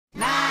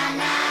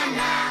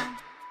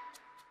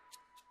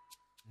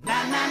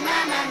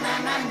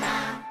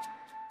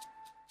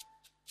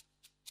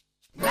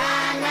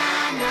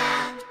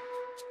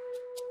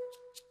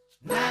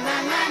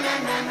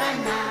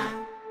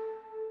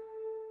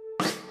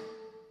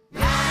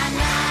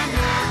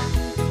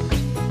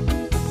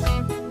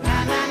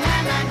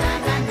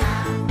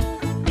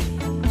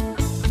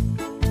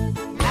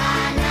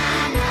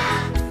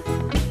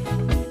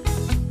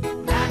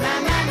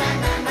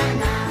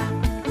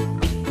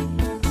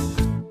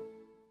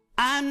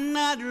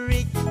not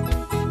rich,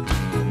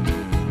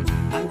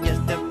 I'm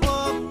just a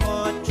poor,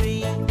 poor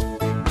tree.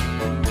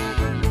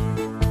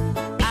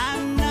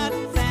 I'm not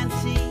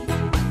fancy,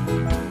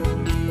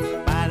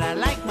 but I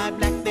like my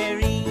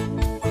blackberry.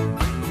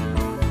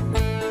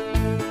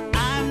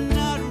 I'm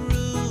not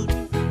rude,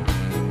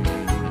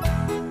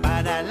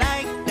 but I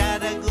like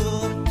that a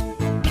good.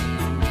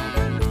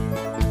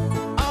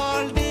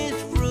 All this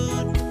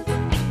fruit,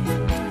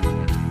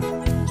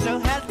 so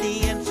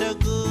healthy and so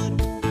good.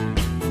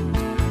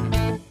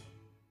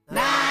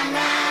 Na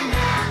na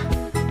na,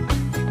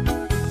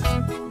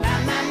 na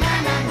na na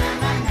na na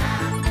na na,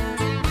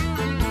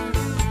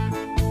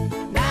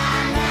 na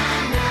na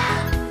na,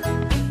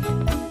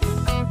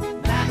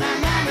 na na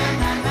na na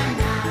na na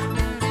na.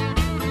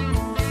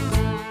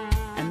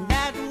 And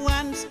that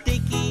one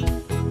sticky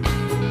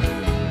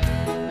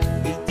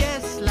is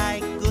just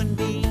like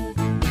Gunby.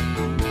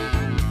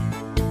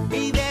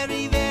 Be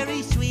very,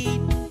 very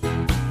sweet.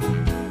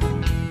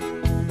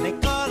 They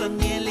call him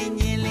Nilly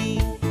Nilly.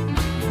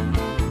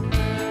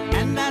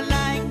 And I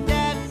like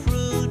that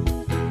fruit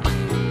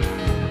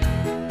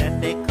that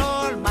they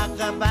call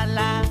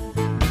Magabala.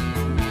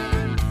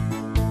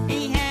 He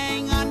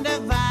hang on the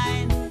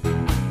vine.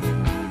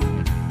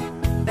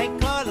 They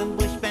call him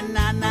bush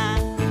banana.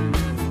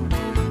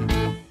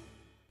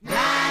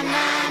 Na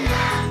na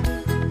na,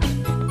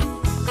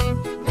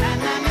 na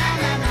na na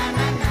na na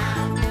na na,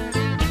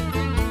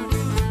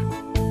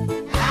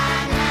 na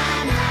na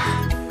na,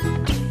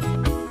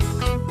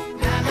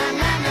 na na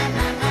na na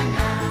na na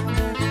na.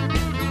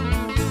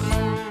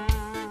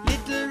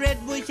 Little red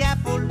bush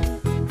apple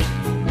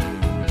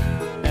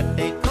that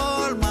they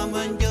call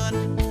Maman John.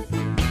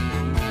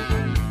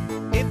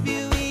 If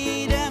you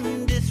eat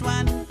this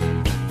one,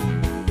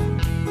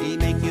 he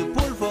make you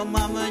pull for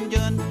Maman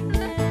John.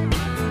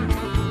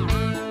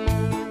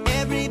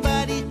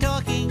 Everybody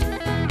talking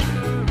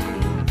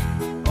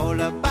all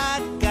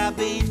about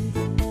cabin.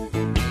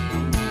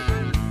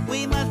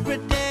 We must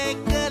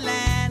protect the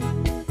land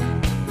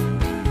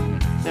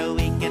so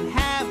we can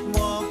have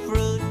more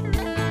fruit.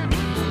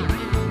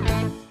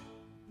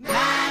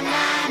 Na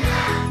na na,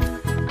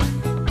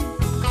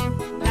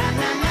 na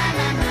na na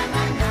na na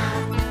na na,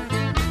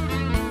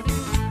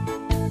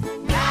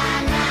 na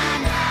na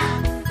na,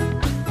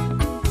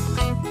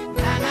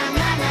 na na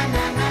na na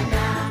na na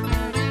na.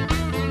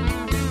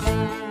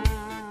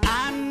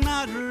 I'm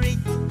not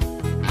rich,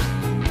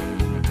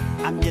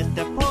 I'm just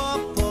a poor,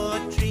 poor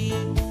tree.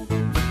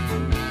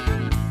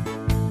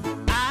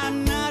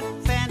 I'm not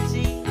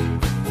fancy,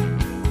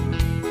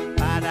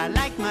 but I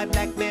like my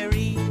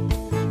blackberry.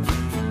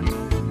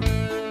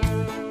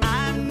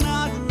 I'm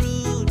not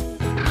rude,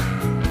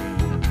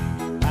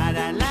 but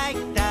I like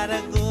that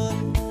a good.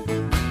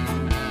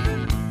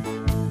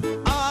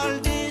 All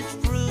this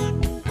fruit,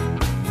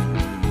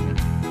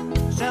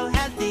 so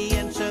healthy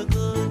and so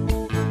good.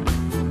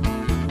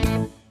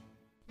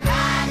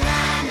 Na na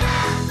na,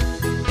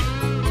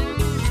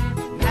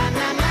 na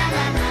na na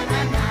na na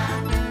na na,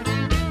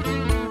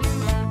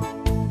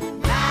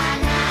 na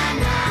na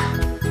na,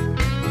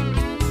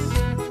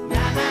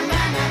 na na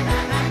na na na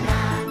na na, na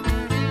na na, na na na na na na na,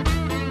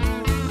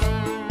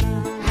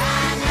 na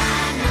na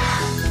na,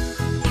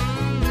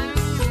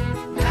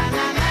 na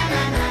na na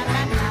na na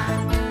na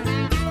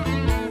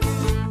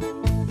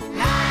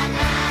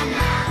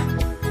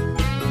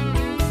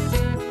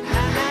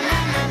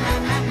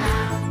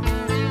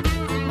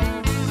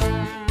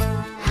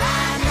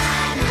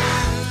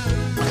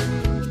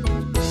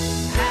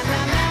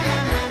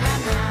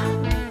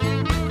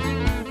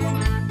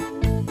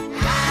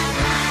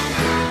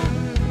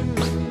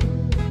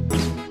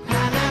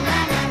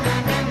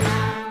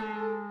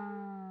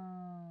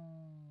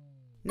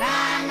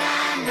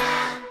na,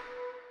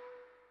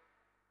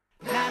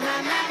 na na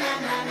na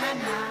na na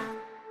na.